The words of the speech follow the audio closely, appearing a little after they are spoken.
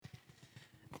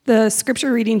The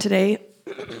scripture reading today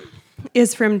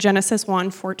is from Genesis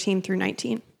 1:14 through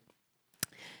 19.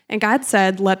 And God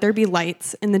said, "Let there be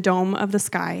lights in the dome of the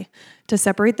sky to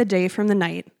separate the day from the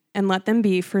night, and let them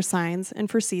be for signs and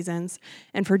for seasons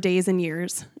and for days and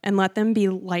years. And let them be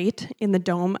light in the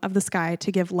dome of the sky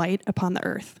to give light upon the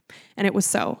earth." And it was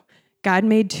so. God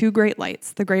made two great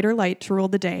lights, the greater light to rule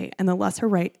the day and the lesser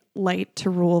light to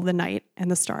rule the night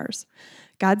and the stars.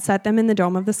 God set them in the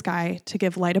dome of the sky to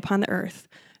give light upon the earth,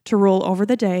 to rule over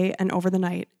the day and over the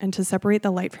night, and to separate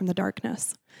the light from the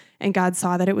darkness. And God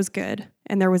saw that it was good.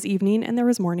 And there was evening and there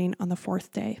was morning on the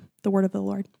fourth day. The word of the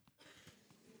Lord.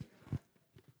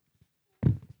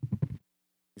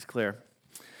 It's clear.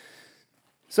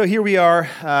 So here we are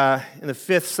in the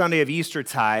fifth Sunday of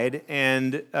Eastertide,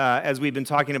 and as we've been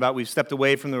talking about, we've stepped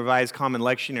away from the Revised Common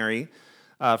Lectionary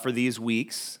for these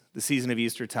weeks, the season of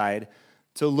Eastertide,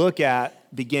 to look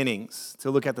at beginnings,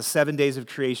 to look at the 7 days of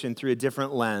creation through a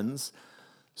different lens,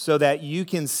 so that you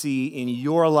can see in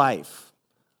your life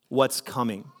what's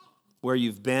coming, where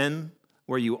you've been,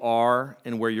 where you are,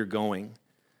 and where you're going,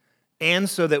 and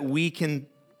so that we can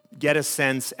get a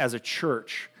sense as a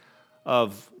church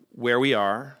of where we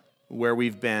are, where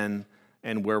we've been,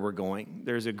 and where we're going.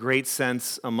 There's a great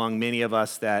sense among many of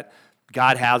us that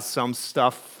God has some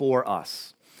stuff for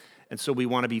us. And so we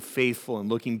want to be faithful in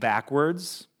looking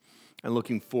backwards and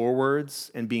looking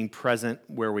forwards and being present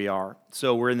where we are.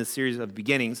 So we're in this series of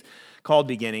beginnings called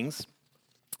Beginnings.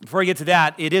 Before I get to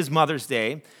that, it is Mother's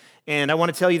Day. And I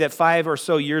want to tell you that 5 or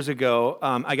so years ago,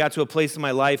 I got to a place in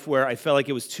my life where I felt like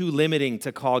it was too limiting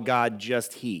to call God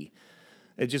just He.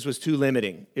 It just was too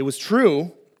limiting. It was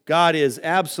true. God is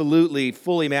absolutely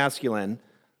fully masculine.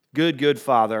 Good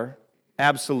Father.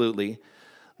 Absolutely.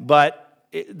 But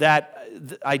that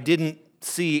I didn't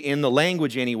see in the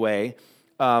language anyway,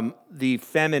 the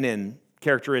feminine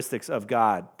characteristics of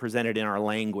God presented in our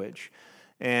language.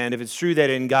 And if it's true that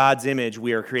in God's image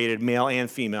we are created male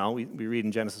and female, we read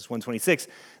in Genesis 1:26,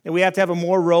 then we have to have a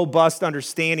more robust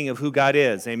understanding of who God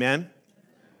is. Amen?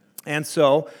 And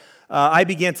so I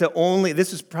began to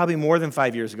this is probably more than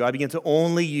 5 years ago, I began to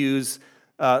only use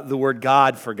the word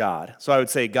God for God. So I would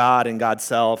say God and God's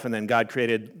self, and then God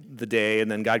created the day, and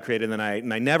then God created the night,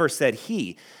 and I never said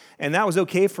He. And that was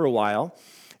okay for a while.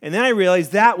 And then I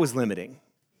realized that was limiting.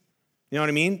 You know what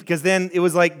I mean? Because then it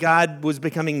was like God was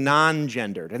becoming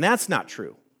non-gendered, and that's not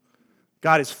true.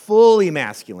 God is fully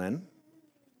masculine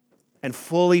and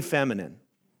fully feminine.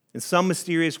 In some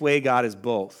mysterious way, God is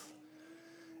both.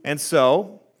 And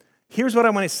so here's what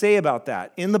I want to say about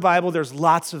that. In the Bible, there's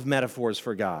lots of metaphors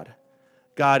for God.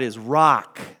 God is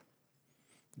rock.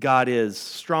 God is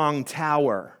strong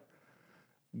tower.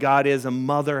 God is a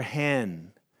mother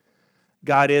hen.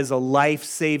 God is a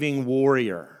life-saving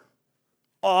warrior.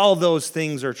 All those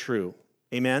things are true.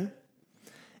 Amen?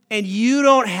 And you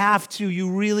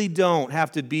really don't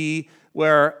have to be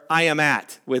where I am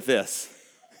at with this.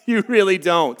 You really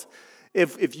don't.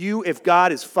 If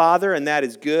God is Father and that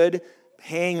is good,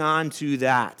 hang on to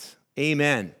that.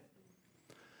 Amen.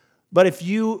 But if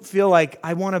you feel like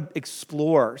I want to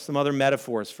explore some other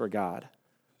metaphors for God,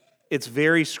 it's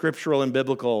very scriptural and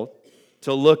biblical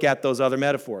to look at those other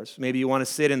metaphors. Maybe you want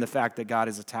to sit in the fact that God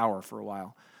is a tower for a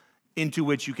while, into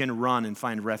which you can run and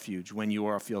find refuge when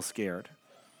you feel scared.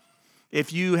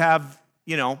 If you have,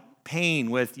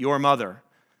 pain with your mother,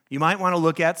 you might want to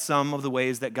look at some of the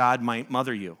ways that God might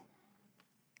mother you,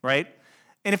 right?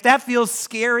 And if that feels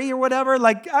scary or whatever,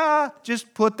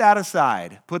 just put that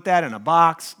aside. Put that in a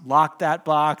box, lock that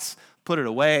box, put it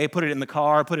away, put it in the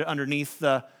car, put it underneath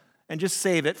and just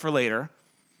save it for later.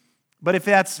 But if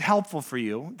that's helpful for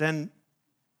you, then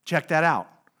check that out.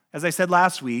 As I said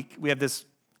last week, we have this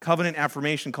covenant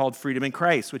affirmation called freedom in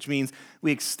Christ, which means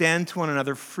we extend to one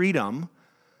another freedom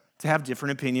to have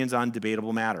different opinions on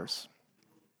debatable matters.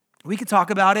 We could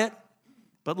talk about it,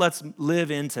 but let's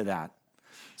live into that.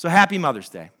 So happy Mother's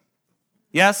Day.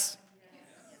 Yes?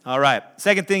 All right.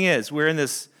 Second thing is, we're in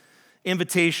this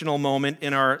invitational moment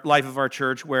in our life of our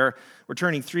church where we're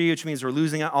turning 3, which means we're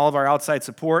losing all of our outside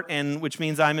support, and which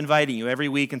means I'm inviting you every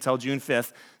week until June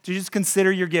 5th to just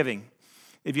consider your giving.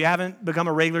 If you haven't become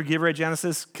a regular giver at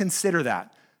Genesis, consider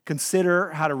that. Consider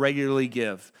how to regularly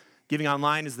give. Giving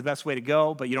online is the best way to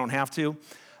go, but you don't have to.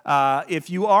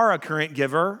 If you are a current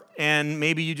giver and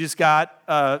maybe you just got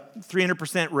a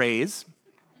 300% raise,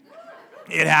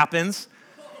 it happens.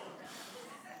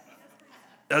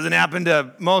 Doesn't happen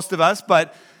to most of us,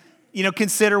 but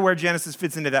consider where Genesis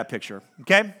fits into that picture.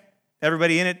 Okay?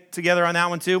 Everybody in it together on that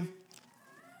one too?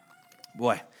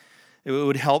 Boy, it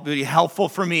would be helpful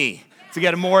for me to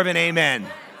get more of an amen,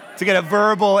 to get a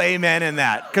verbal amen in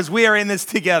that, because we are in this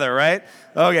together, right?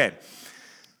 Okay.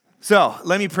 So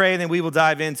let me pray, and then we will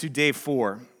dive into day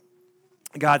 4.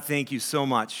 God, thank you so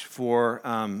much for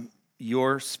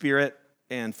your spirit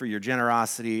and for your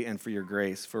generosity and for your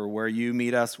grace, for where you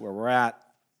meet us, where we're at.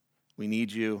 We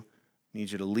need you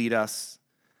to lead us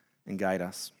and guide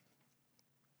us.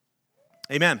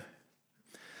 Amen.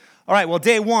 All right, well,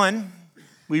 day 1,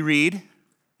 we read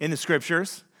in the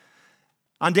scriptures.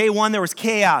 On day 1, there was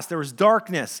chaos, there was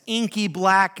darkness, inky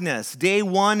blackness. Day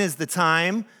 1 is the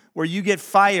time where you get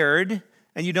fired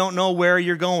and you don't know where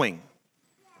you're going.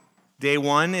 Day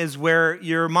 1 is where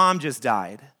your mom just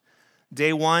died.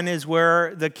 Day 1 is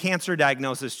where the cancer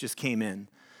diagnosis just came in.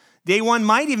 Day 1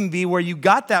 might even be where you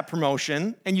got that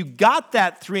promotion and you got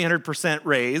that 300%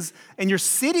 raise and you're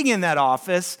sitting in that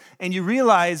office and you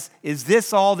realize, is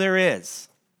this all there is?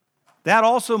 That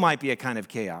also might be a kind of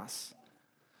chaos.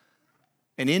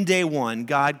 And in day 1,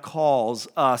 God calls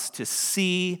us to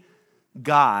see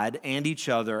God and each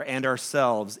other and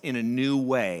ourselves in a new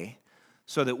way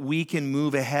so that we can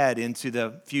move ahead into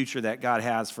the future that God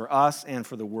has for us and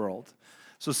for the world.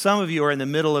 So some of you are in the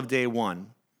middle of day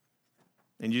 1,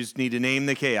 and you just need to name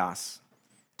the chaos.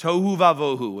 Tohu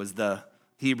vavohu was the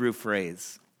Hebrew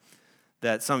phrase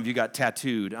that some of you got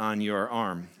tattooed on your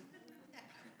arm.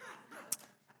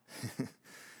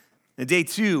 In day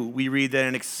 2, we read that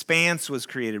an expanse was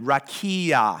created,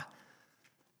 rakia.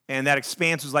 And that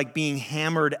expanse was like being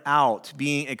hammered out,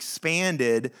 being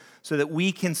expanded so that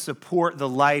we can support the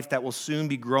life that will soon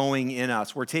be growing in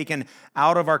us. We're taken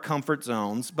out of our comfort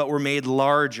zones, but we're made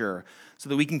larger so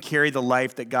that we can carry the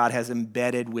life that God has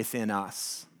embedded within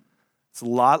us. It's a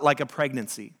lot like a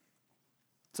pregnancy.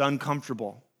 It's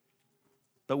uncomfortable,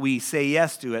 but we say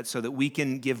yes to it so that we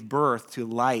can give birth to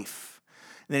life.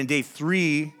 And then in day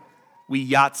 3, we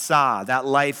yatsa, that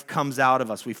life comes out of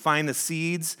us. We find the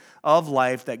seeds of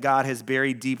life that God has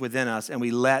buried deep within us, and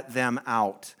we let them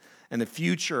out. And the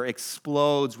future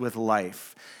explodes with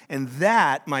life. And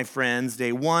that, my friends,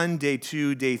 day 1, day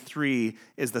 2, day 3,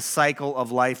 is the cycle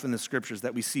of life in the scriptures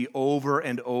that we see over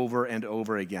and over and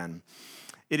over again.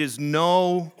 It is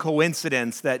no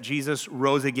coincidence that Jesus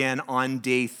rose again on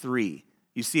day 3.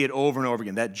 You see it over and over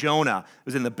again. That Jonah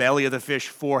was in the belly of the fish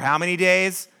for how many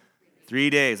days? 3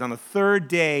 days. On the 3rd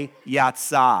day,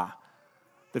 Yatsa,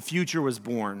 the future was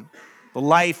born. The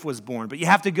life was born. But you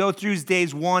have to go through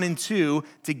days 1 and 2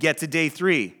 to get to day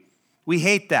 3. We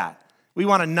hate that. We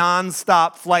want a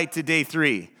nonstop flight to day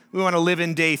 3. We want to live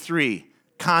in day 3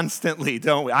 constantly,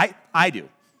 don't we? I do.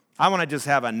 I want to just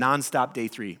have a nonstop day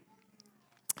 3.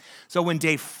 So when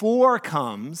day 4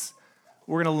 comes,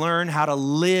 we're going to learn how to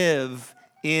live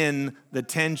in the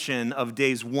tension of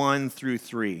days 1 through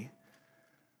 3.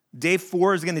 Day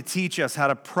 4 is going to teach us how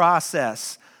to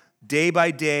process day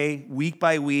by day, week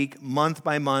by week, month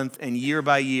by month, and year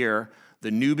by year,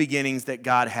 the new beginnings that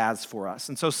God has for us.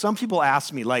 And so some people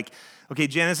ask me, like, okay,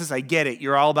 Genesis, I get it.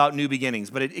 You're all about new beginnings,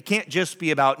 but it can't just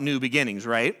be about new beginnings,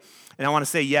 right? And I want to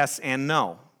say yes and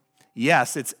no.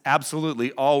 Yes, it's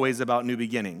absolutely always about new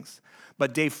beginnings.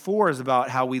 But day 4 is about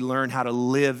how we learn how to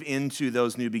live into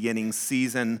those new beginnings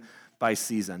season by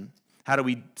season. How do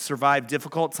we survive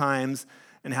difficult times?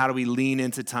 And how do we lean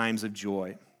into times of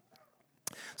joy?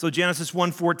 So Genesis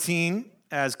 1:14,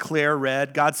 as Claire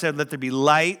read, God said, let there be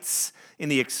lights in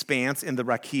the expanse, in the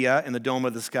rakia, in the dome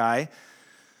of the sky,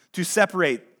 to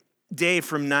separate day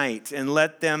from night, and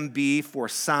let them be for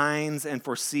signs and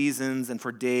for seasons and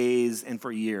for days and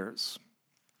for years.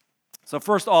 So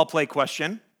first, all play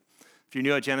question. If you're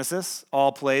new at Genesis,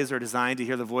 all plays are designed to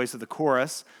hear the voice of the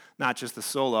chorus, not just the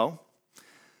solo.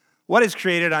 What is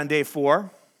created on day 4?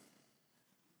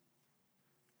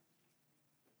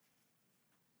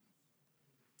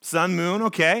 Sun, moon,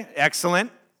 okay,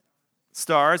 excellent.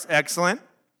 Stars, excellent.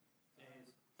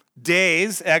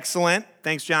 Days, excellent.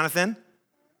 Thanks, Jonathan.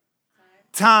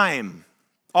 Time.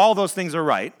 All those things are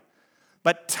right.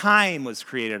 But time was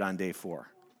created on day 4.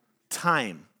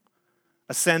 Time.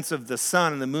 A sense of the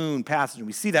sun and the moon passage.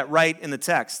 We see that right in the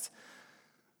text.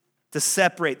 To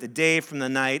separate the day from the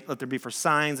night, let there be for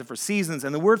signs and for seasons.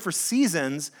 And the word for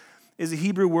seasons is a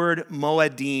Hebrew word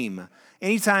moedim.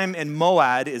 Anytime in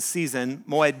moed is season,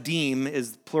 moedim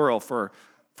is plural for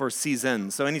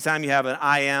season. So anytime you have an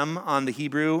I-am on the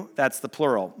Hebrew, that's the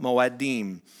plural,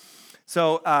 moedim.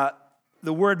 So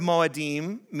the word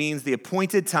moedim means the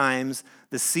appointed times,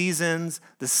 the seasons,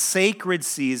 the sacred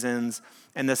seasons,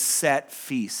 and the set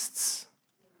feasts.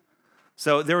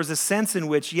 So there was a sense in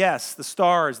which, yes, the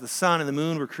stars, the sun, and the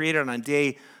moon were created on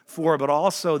day 4, but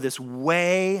also this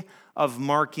way of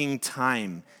marking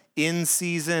time, in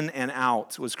season and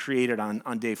out, was created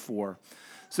on day 4.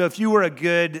 So if you were a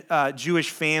good Jewish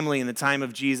family in the time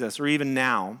of Jesus, or even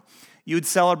now, you would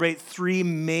celebrate three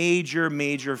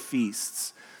major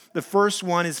feasts. The first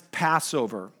one is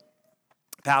Passover.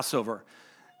 Passover.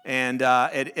 And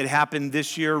it happened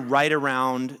this year right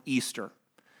around Easter.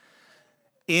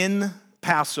 In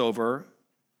Passover,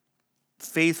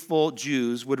 faithful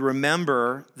Jews would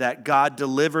remember that God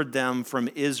delivered them from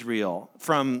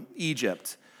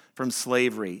Egypt, from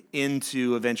slavery,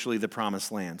 into eventually the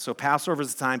promised land. So Passover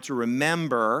is a time to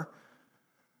remember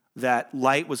that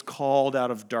light was called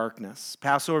out of darkness.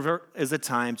 Passover is a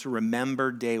time to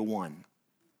remember day one.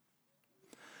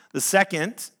 The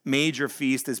second major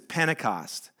feast is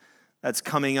Pentecost. That's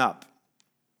coming up.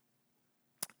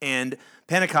 And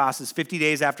Pentecost is 50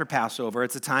 days after Passover.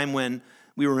 It's a time when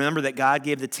we remember that God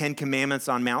gave the 10 Commandments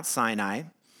on Mount Sinai. And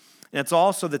it's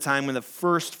also the time when the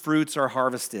first fruits are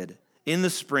harvested in the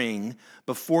spring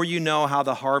before you know how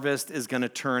the harvest is going to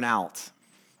turn out.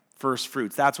 First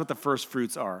fruits. That's what the first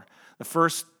fruits are.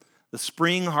 The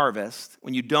spring harvest,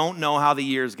 when you don't know how the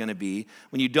year is going to be,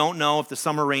 when you don't know if the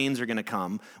summer rains are going to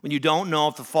come, when you don't know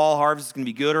if the fall harvest is going to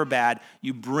be good or bad,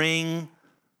 you bring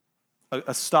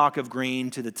a stock of grain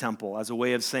to the temple as a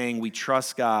way of saying we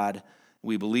trust God,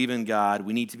 we believe in God,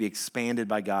 we need to be expanded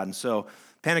by God. And so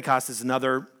Pentecost is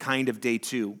another kind of day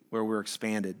two where we're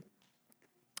expanded.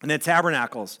 And then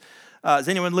Tabernacles. Does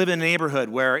anyone live in a neighborhood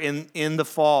where in the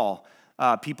fall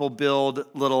people build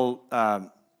little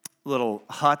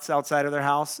huts outside of their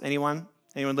house? Anyone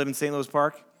live in St. Louis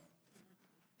Park?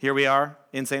 Here we are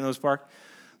in St. Louis Park.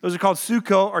 Those are called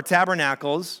Sukkot or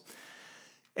Tabernacles.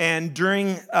 And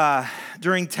during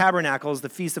Tabernacles, the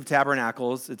Feast of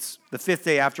Tabernacles, it's the 5th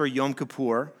day after Yom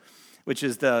Kippur, which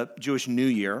is the Jewish New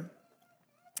Year.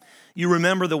 You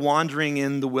remember the wandering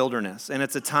in the wilderness. And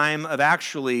it's a time of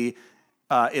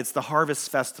it's the harvest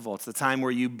festival. It's the time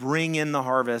where you bring in the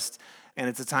harvest, and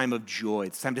it's a time of joy.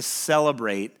 It's time to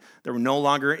celebrate that we're no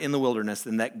longer in the wilderness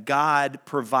and that God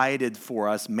provided for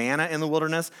us manna in the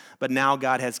wilderness, but now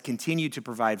God has continued to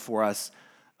provide for us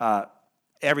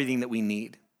everything that we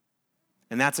need.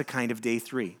 And that's a kind of day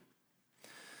 3.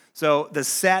 So the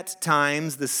set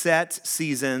times, the set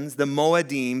seasons, the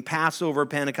Moedim, Passover,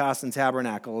 Pentecost, and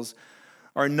Tabernacles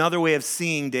are another way of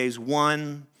seeing days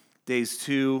 1, days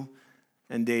 2,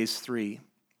 and days 3.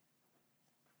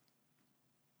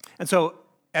 And so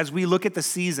as we look at the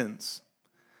seasons,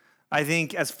 I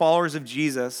think as followers of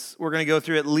Jesus, we're going to go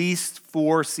through at least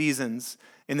 4 seasons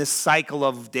in this cycle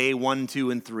of day 1,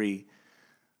 2, and 3.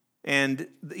 And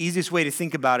the easiest way to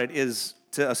think about it is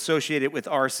to associate it with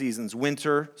our seasons: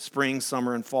 winter, spring,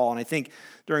 summer, and fall. And I think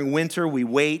during winter we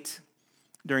wait,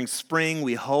 during spring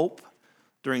we hope,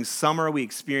 during summer we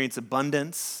experience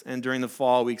abundance, and during the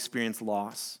fall we experience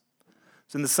loss.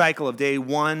 So in the cycle of day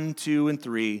 1, 2, and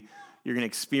 3, you're going to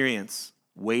experience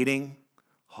waiting,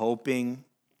 hoping,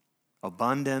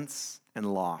 abundance,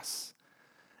 and loss.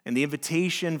 And the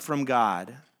invitation from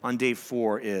God on day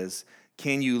 4 is,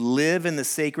 can you live in the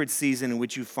sacred season in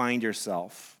which you find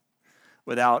yourself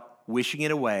without wishing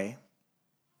it away?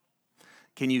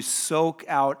 Can you soak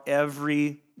out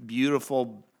every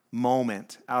beautiful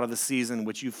moment out of the season in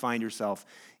which you find yourself,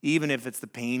 even if it's the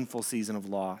painful season of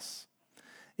loss,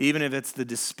 even if it's the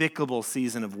despicable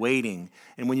season of waiting?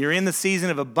 And when you're in the season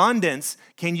of abundance,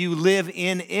 can you live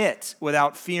in it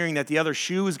without fearing that the other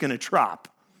shoe is going to drop?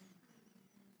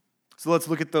 So let's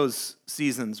look at those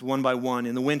seasons one by one.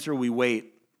 In the winter, we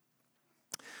wait.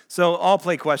 So I'll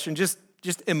play question. Just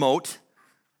emote.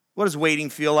 What does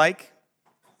waiting feel like?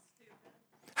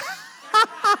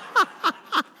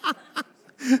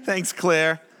 Thanks,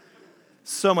 Claire.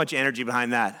 So much energy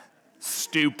behind that.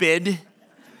 Stupid.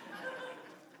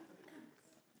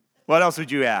 What else would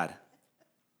you add?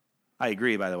 I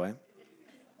agree, by the way.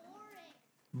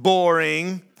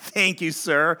 Boring. Thank you,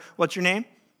 sir. What's your name?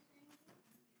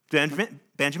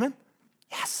 Benjamin?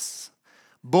 Yes.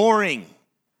 Boring,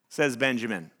 says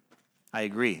Benjamin. I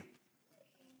agree.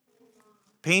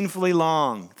 Painfully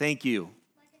long. Thank you.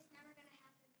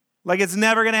 Like it's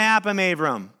never going to happen,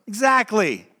 Abram. Exactly.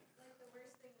 Like the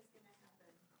worst thing is going to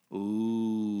happen.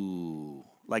 Ooh.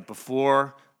 Like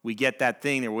before we get that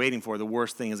thing they're waiting for, the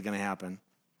worst thing is going to happen.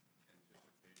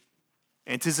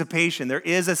 Anticipation. There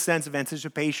is a sense of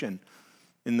anticipation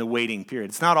in the waiting period.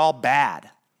 It's not all bad.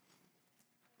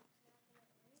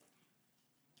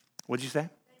 What'd you say?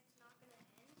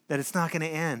 That it's not going to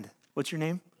end. What's your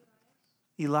name?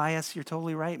 Elias. You're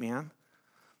totally right, man.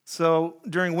 So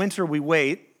during winter, we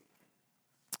wait,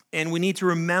 and we need to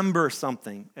remember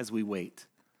something as we wait.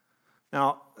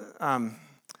 Now,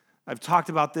 I've talked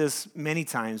about this many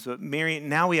times, but Mary,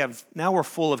 now we're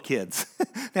full of kids.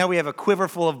 Now we have a quiver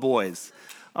full of boys.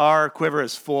 Our quiver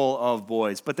is full of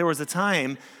boys. But there was a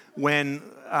time when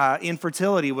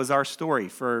infertility was our story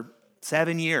for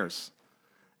 7 years.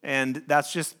 And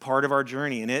that's just part of our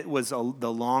journey. And it was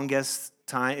the longest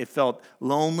time. It felt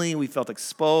lonely. We felt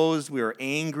exposed. We were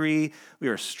angry. We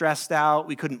were stressed out.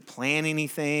 We couldn't plan any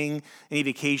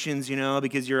vacations,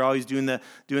 because you're always doing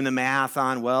the math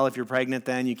on, well, if you're pregnant,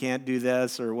 then you can't do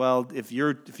this. Or, well, if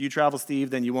you travel, Steve,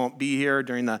 then you won't be here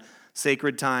during the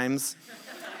sacred times.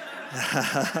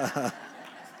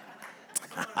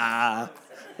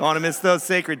 Don't want to miss those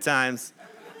sacred times.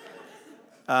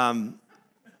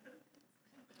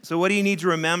 So what do you need to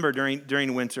remember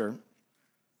during winter?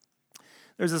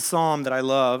 There's a psalm that I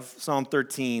love, Psalm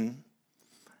 13.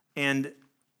 And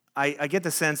I get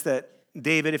the sense that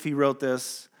David, if he wrote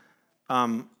this,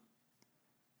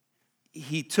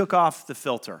 he took off the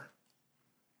filter.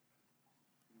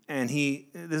 And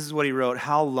this is what he wrote: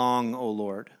 "How long, O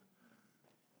Lord,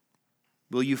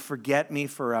 will you forget me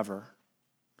forever?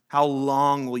 How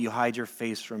long will you hide your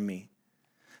face from me?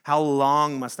 How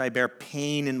long must I bear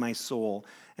pain in my soul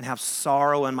and have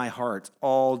sorrow in my heart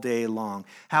all day long?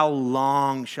 How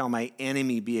long shall my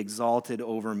enemy be exalted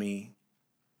over me?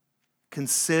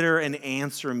 Consider and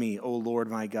answer me, O Lord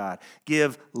my God.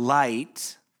 Give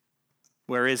light."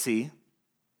 Where is he?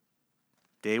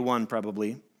 Day one,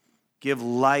 probably. "Give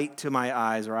light to my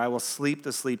eyes, or I will sleep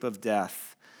the sleep of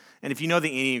death." And if you know the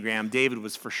Enneagram, David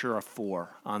was for sure a 4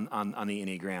 on the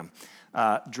Enneagram.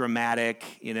 Dramatic,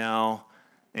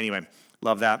 Anyway,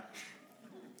 love that.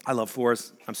 I love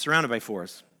 4s. I'm surrounded by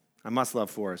 4s. I must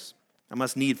love 4s. I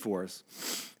must need 4s.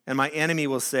 "And my enemy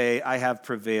will say, I have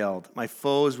prevailed. My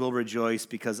foes will rejoice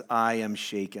because I am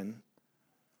shaken."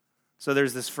 So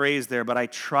there's this phrase there, "But I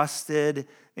trusted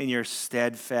in your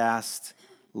steadfast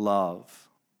love."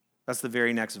 That's the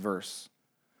very next verse.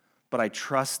 "But I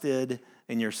trusted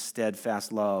in your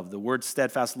steadfast love." The word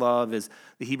steadfast love is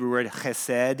the Hebrew word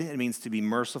chesed. It means to be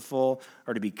merciful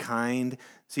or to be kind.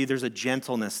 See, there's a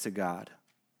gentleness to God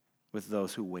with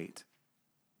those who wait.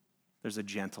 There's a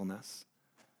gentleness.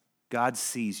 God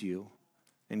sees you,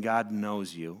 and God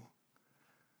knows you.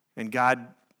 And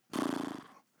God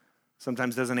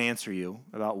sometimes doesn't answer you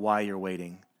about why you're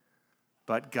waiting,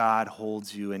 but God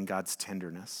holds you in God's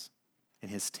tenderness, in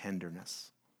his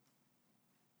tenderness.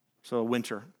 So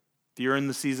winter. If you're in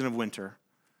the season of winter,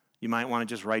 you might want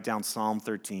to just write down Psalm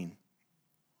 13.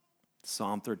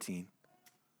 Psalm 13.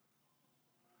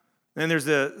 Then there's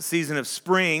the season of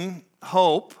spring,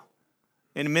 hope.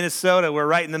 In Minnesota, we're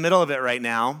right in the middle of it right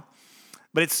now.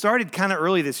 But it started kind of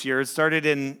early this year. It started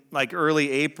in early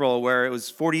April, where it was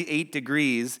 48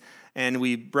 degrees, and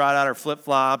we brought out our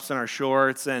flip-flops and our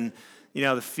shorts, and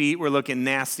the feet were looking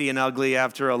nasty and ugly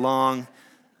after a long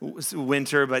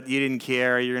winter, but you didn't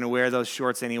care. You're going to wear those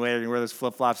shorts anyway. You're going to wear those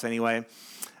flip-flops anyway.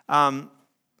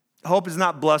 Hope is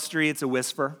not blustery. It's a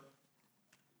whisper.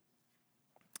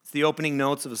 It's the opening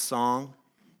notes of a song.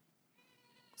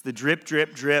 It's the drip,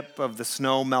 drip, drip of the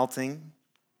snow melting.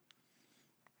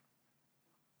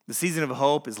 The season of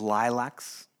hope is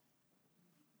lilacs.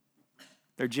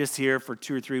 They're just here for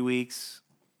 2 or 3 weeks.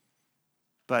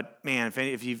 But man,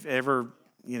 if you've ever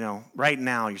right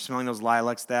now, you're smelling those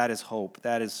lilacs, that is hope.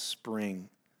 That is spring.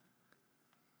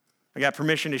 I got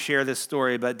permission to share this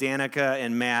story, but Danica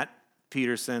and Matt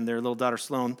Peterson, their little daughter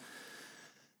Sloan,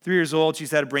 3 years old,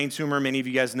 she's had a brain tumor. Many of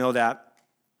you guys know that.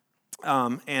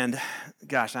 And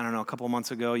gosh, I don't know, a couple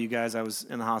months ago, you guys, I was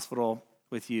in the hospital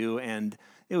with you, and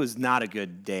it was not a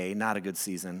good day, not a good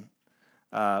season.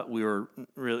 We were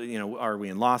really, are we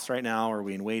in loss right now? Are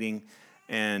we in waiting?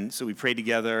 And so we prayed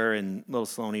together, and little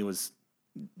Sloanie was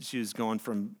going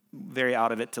from very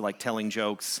out of it to telling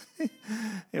jokes.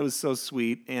 It was so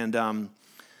sweet. And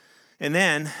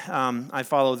then I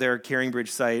followed their Caring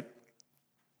Bridge site.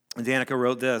 Danica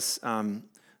wrote this: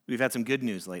 "We've had some good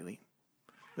news lately,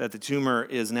 that the tumor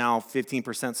is now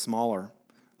 15% smaller,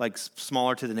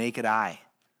 smaller to the naked eye."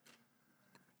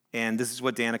 And this is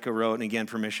what Danica wrote, and again,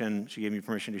 she gave me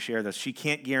permission to share this. "She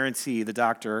can't guarantee, the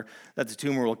doctor, that the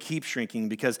tumor will keep shrinking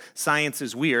because science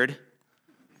is weird."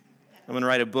 I'm going to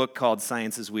write a book called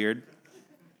Science is Weird.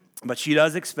 "But she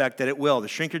does expect that it will. The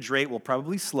shrinkage rate will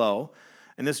probably slow,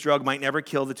 and this drug might never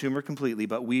kill the tumor completely,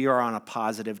 but we are on a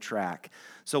positive track.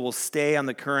 So we'll stay on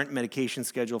the current medication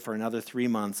schedule for another 3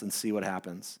 months and see what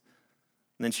happens."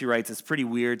 And then she writes, "It's pretty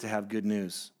weird to have good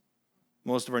news.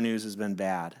 Most of our news has been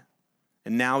bad.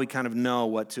 And now we kind of know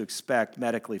what to expect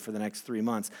medically for the next 3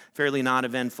 months. Fairly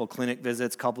non-eventful clinic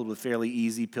visits coupled with fairly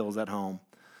easy pills at home.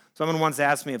 Someone once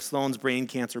asked me if Sloane's brain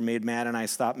cancer made Matt and I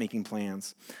stop making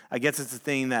plans. I guess it's a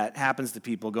thing that happens to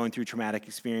people going through traumatic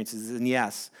experiences, and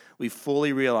yes, we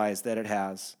fully realize that it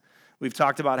has. We've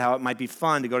talked about how it might be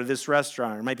fun to go to this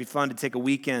restaurant, or it might be fun to take a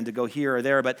weekend to go here or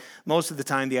there, but most of the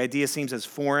time the idea seems as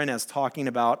foreign as talking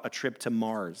about a trip to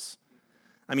Mars.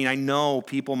 I mean, I know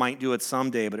people might do it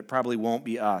someday, but it probably won't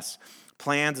be us.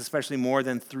 Plans, especially more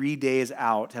than 3 days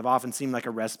out, have often seemed like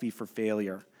a recipe for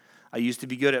failure. I used to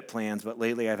be good at plans, but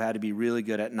lately I've had to be really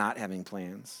good at not having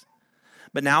plans.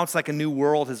 But now it's like a new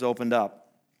world has opened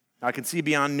up. I can see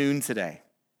beyond noon today,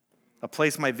 a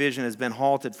place my vision has been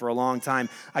halted for a long time.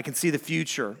 I can see the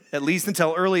future, at least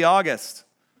until early August,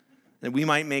 and we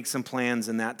might make some plans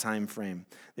in that time frame.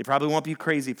 They probably won't be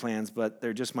crazy plans, but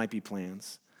there just might be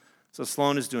plans. So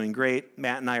Sloan is doing great.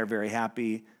 Matt and I are very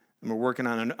happy, and we're working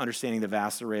on understanding the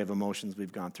vast array of emotions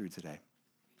we've gone through today.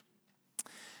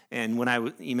 And when I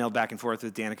emailed back and forth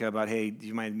with Danica about, hey, do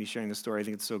you mind me sharing the story? I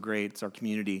think it's so great. It's our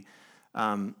community.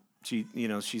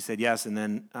 She said yes, and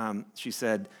then she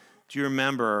said, do you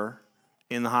remember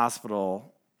in the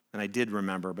hospital? And I did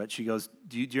remember, but she goes,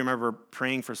 do you remember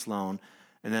praying for Sloan?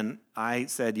 And then I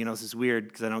said, this is weird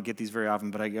because I don't get these very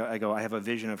often, but I have a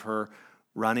vision of her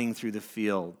running through the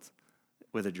field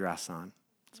with a dress on.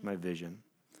 It's my vision.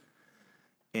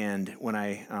 And when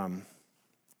I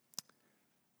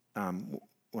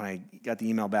got the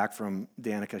email back from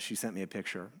Danica, she sent me a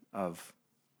picture of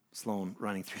Sloan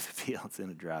running through the fields in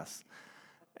a dress.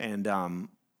 And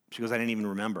she goes, I didn't even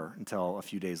remember until a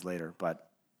few days later, but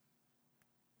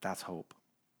that's hope.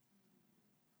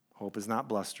 Hope is not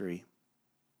blustery.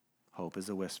 Hope is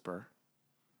a whisper.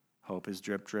 Hope is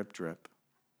drip, drip, drip.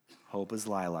 Hope is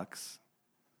lilacs.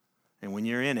 And when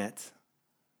you're in it,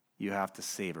 you have to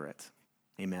savor it.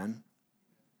 Amen?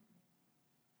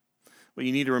 Well,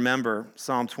 you need to remember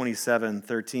Psalm 27,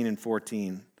 13 and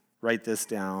 14. Write this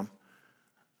down.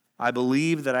 I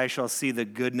believe that I shall see the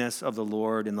goodness of the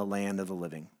Lord in the land of the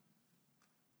living.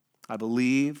 I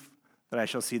believe that I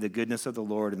shall see the goodness of the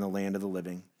Lord in the land of the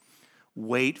living.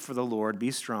 Wait for the Lord.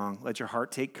 Be strong. Let your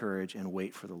heart take courage and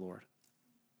wait for the Lord.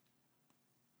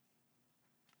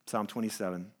 Psalm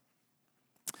 27.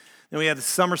 Then we have the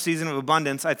summer season of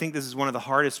abundance. I think this is one of the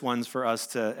hardest ones for us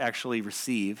to actually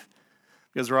receive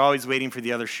because we're always waiting for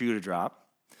the other shoe to drop.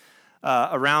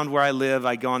 Around where I live,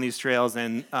 I go on these trails,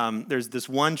 and there's this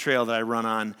one trail that I run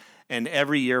on, and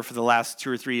every year for the last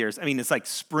 2 or 3 years, it's like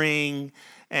spring,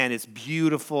 and it's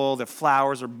beautiful. The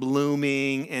flowers are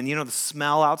blooming, and the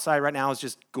smell outside right now is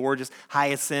just gorgeous,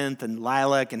 hyacinth and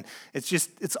lilac, and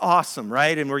it's awesome,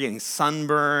 right? And we're getting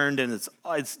sunburned, and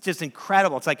it's just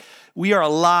incredible. It's like we are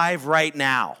alive right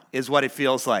now is what it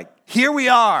feels like. Here we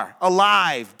are,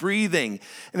 alive, breathing.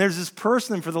 And there's this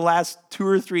person for the last 2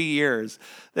 or 3 years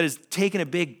that has taken a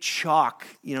big chalk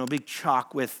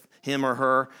with him or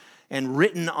her, and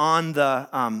written on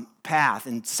the path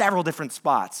in several different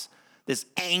spots this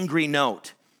angry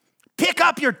note. Pick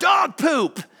up your dog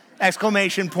poop!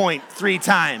 Exclamation point 3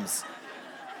 times.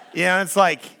 It's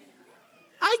like,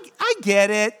 I get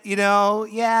it,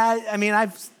 Yeah,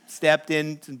 I've stepped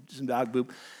in some dog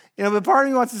poop. But part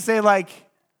of me wants to say,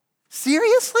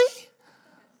 seriously?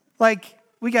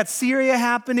 We got Syria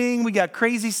happening, we got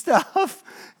crazy stuff,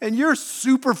 and you're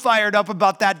super fired up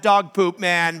about that dog poop,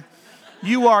 man.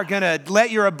 You are going to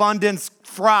let your abundance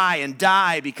fry and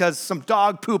die because some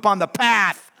dog poop on the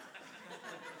path.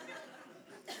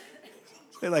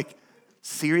 They're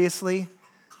seriously?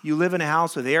 You live in a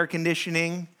house with air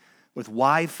conditioning, with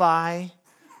Wi-Fi,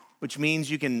 which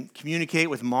means you can communicate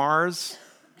with Mars,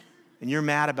 and you're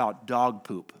mad about dog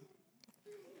poop.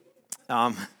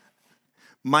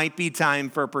 Might be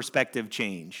time for a perspective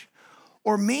change.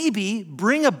 Or maybe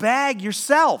bring a bag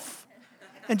yourself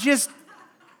and just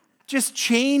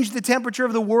change the temperature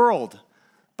of the world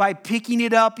by picking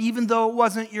it up even though it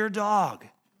wasn't your dog.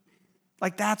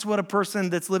 That's what a person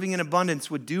that's living in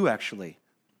abundance would do, actually.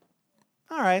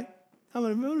 All right, I'm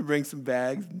going to bring some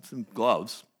bags and some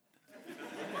gloves.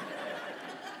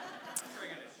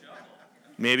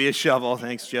 Maybe a shovel.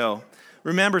 Thanks, Joe.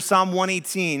 Remember Psalm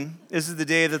 118. This is the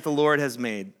day that the Lord has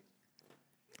made.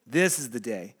 This is the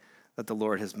day that the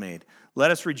Lord has made.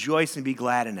 Let us rejoice and be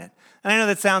glad in it. And I know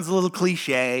that sounds a little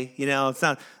cliche, it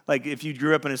sounds like if you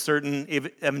grew up in a certain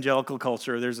evangelical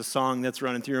culture, there's a song that's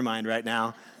running through your mind right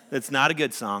now that's not a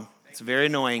good song. It's very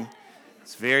annoying.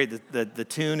 It's the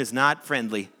tune is not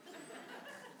friendly.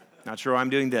 Not sure why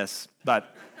I'm doing this,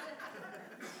 but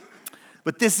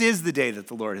this is the day that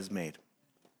the Lord has made.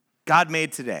 God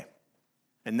made today,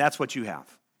 and that's what you have.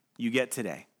 You get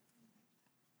today.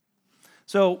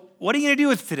 So what are you going to do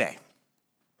with today?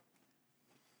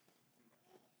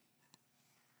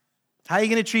 How are you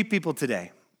going to treat people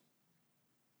today?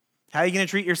 How are you going to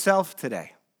treat yourself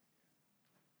today?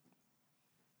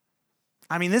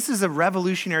 This is a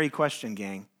revolutionary question,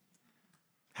 gang.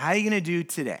 How are you going to do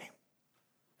today?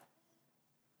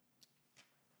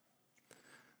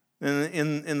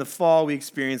 In the fall, we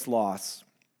experience loss.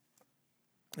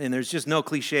 And there's just no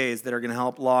cliches that are going to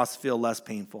help loss feel less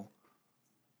painful.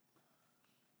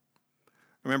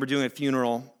 I remember doing a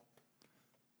funeral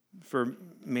for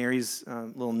Mary's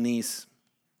little niece.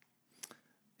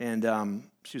 And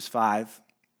she was 5.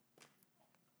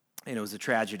 And it was a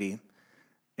tragedy.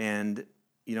 And,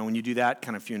 you know, when you do that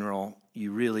kind of funeral,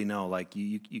 you really know, like,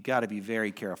 you got to be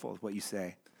very careful with what you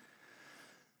say.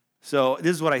 So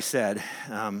this is what I said.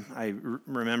 I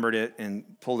remembered it and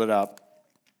pulled it up.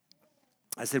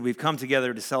 I said, we've come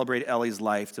together to celebrate Ellie's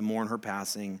life, to mourn her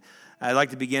passing. I'd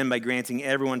like to begin by granting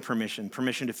everyone permission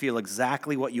to feel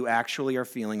exactly what you actually are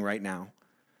feeling right now,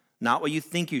 not what you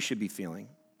think you should be feeling.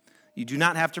 You do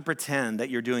not have to pretend that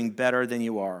you're doing better than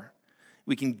you are.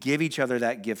 We can give each other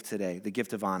that gift today, the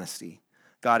gift of honesty.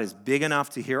 God is big enough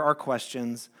to hear our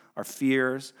questions, our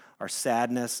fears, our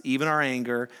sadness, even our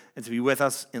anger, and to be with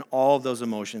us in all of those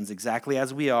emotions exactly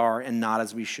as we are and not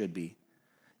as we should be,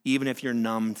 even if you're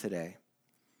numb today.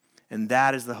 And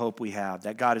that is the hope we have,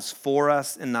 that God is for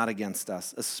us and not against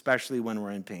us, especially when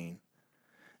we're in pain.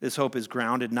 This hope is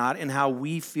grounded not in how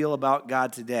we feel about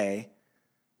God today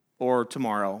or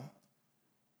tomorrow,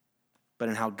 but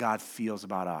in how God feels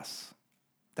about us.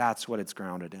 That's what it's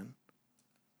grounded in.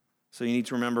 So you need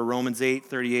to remember Romans 8,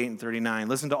 38 and 39.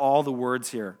 Listen to all the words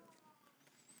here.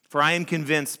 For I am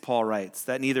convinced, Paul writes,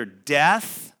 that neither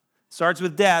death, starts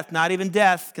with death, not even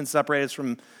death can separate us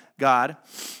from God,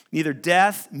 neither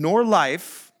death nor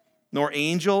life, nor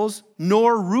angels,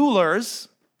 nor rulers,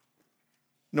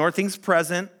 nor things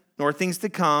present, nor things to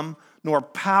come, nor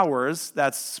powers,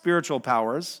 that's spiritual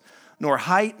powers, nor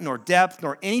height, nor depth,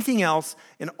 nor anything else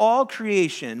in all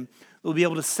creation will be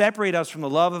able to separate us from the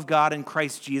love of God in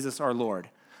Christ Jesus our Lord.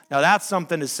 Now that's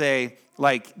something to say,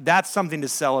 like, that's something to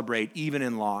celebrate even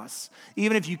in loss.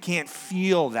 Even if you can't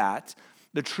feel that,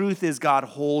 the truth is God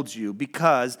holds you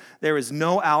because there is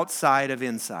no outside of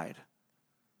inside.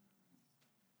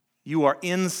 You are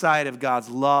inside of God's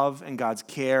love and God's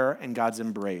care and God's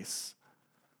embrace.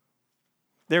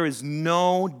 There is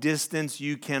no distance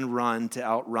you can run to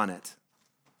outrun it.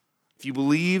 If you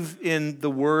believe in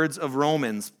the words of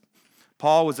Romans,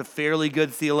 Paul was a fairly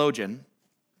good theologian.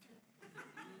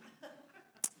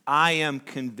 I am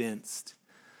convinced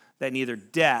that neither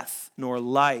death, nor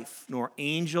life, nor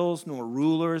angels, nor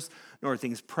rulers, nor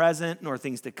things present, nor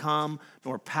things to come,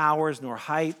 nor powers, nor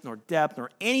height, nor depth, nor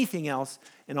anything else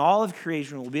in all of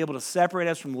creation will be able to separate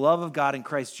us from the love of God in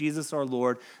Christ Jesus our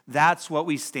Lord. That's what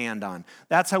we stand on.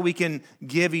 That's how we can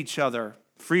give each other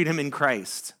freedom in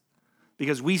Christ,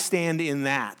 because we stand in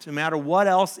that. No matter what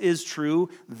else is true,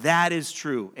 that is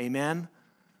true. Amen?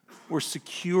 We're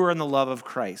secure in the love of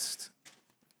Christ.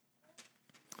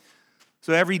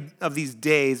 So every of these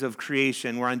days of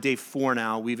creation, we're on day 4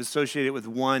 now, we've associated it with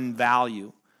one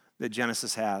value that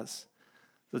Genesis has.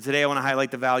 So today I want to highlight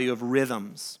the value of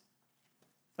rhythms.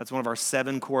 That's one of our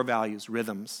 7 core values,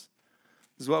 rhythms.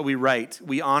 This is what we write.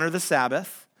 We honor the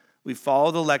Sabbath, we follow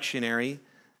the lectionary,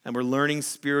 and we're learning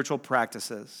spiritual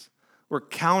practices. We're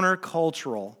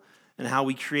countercultural in how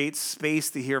we create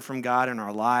space to hear from God in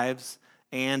our lives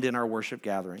and in our worship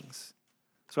gatherings.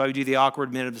 That's why we do the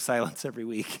awkward minute of silence every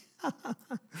week.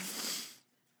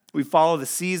 We follow the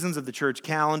seasons of the church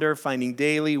calendar, finding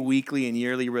daily, weekly, and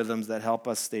yearly rhythms that help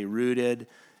us stay rooted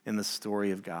in the story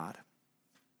of God.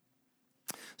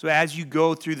 So as you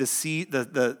go through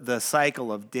the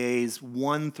cycle of days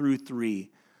 1 through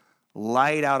 3,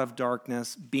 light out of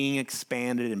darkness, being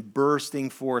expanded and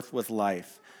bursting forth with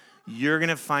life, you're going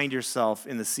to find yourself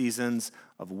in the seasons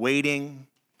of waiting,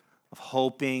 of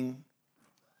hoping,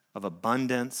 of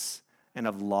abundance, and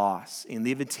of loss. And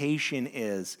the invitation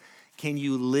is, can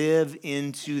you live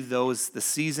into the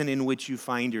season in which you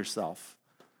find yourself?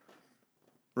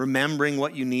 Remembering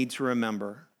what you need to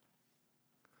remember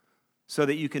so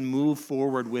that you can move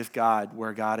forward with God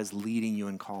where God is leading you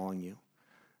and calling you.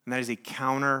 And that is a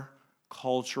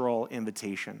counter-cultural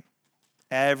invitation.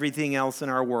 Everything else in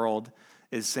our world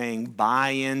is saying buy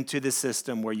into the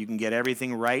system where you can get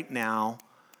everything right now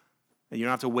and you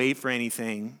don't have to wait for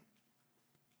anything.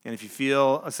 And if you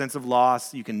feel a sense of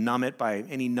loss, you can numb it by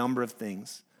any number of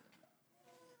things.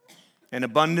 And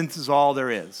abundance is all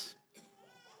there is.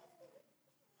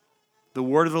 The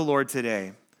word of the Lord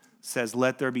today says,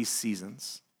 let there be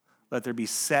seasons. Let there be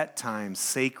set times,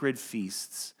 sacred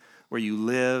feasts, where you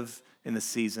live in the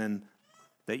season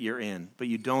that you're in. But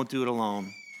you don't do it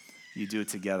alone. You do it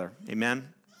together. Amen?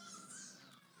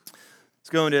 Let's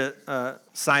go into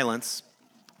silence,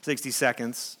 60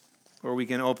 seconds, where we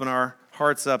can open our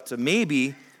hearts up to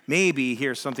maybe maybe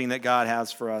hear something that God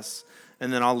has for us.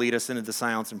 And then I'll lead us into the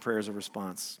silence and prayers of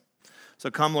response.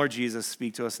 So come, Lord Jesus,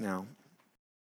 speak to us now.